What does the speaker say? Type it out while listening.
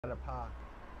Park.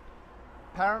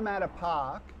 Parramatta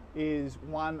Park is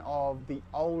one of the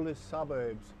oldest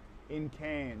suburbs in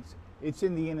Cairns. It's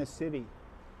in the inner city.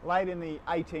 Late in the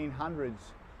 1800s,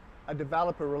 a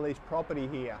developer released property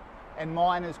here and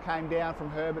miners came down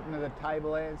from Herberton to the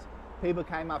Tablelands. People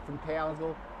came up from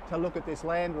Townsville to look at this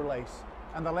land release,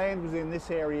 and the land was in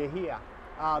this area here,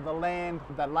 the land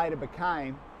that later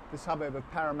became the suburb of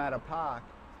Parramatta Park.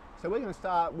 So we're going to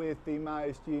start with the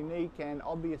most unique and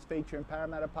obvious feature in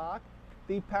Parramatta Park,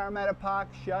 the Parramatta Park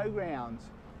Showgrounds.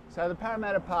 So the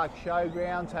Parramatta Park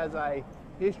Showgrounds has a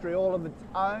history all of its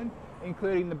own,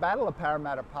 including the Battle of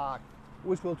Parramatta Park,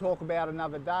 which we'll talk about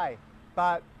another day.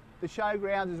 But the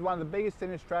Showgrounds is one of the biggest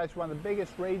in Australia, it's one of the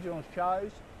biggest regional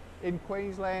shows in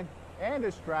Queensland and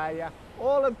Australia.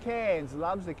 All of Cairns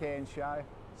loves the Cairns Show.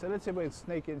 So let's see if we can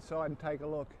sneak inside and take a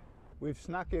look. We've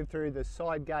snuck in through the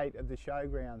side gate of the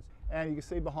Showgrounds, and you can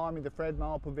see behind me the Fred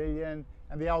Mole Pavilion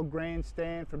and the old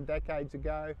grandstand from decades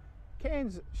ago.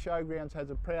 Cairns Showgrounds has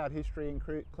a proud history,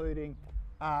 including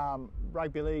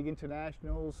rugby league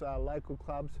internationals, local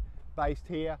clubs based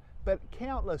here, but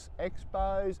countless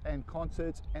expos and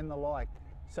concerts and the like.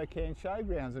 So Cairns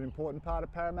Showgrounds is an important part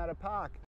of Parramatta Park.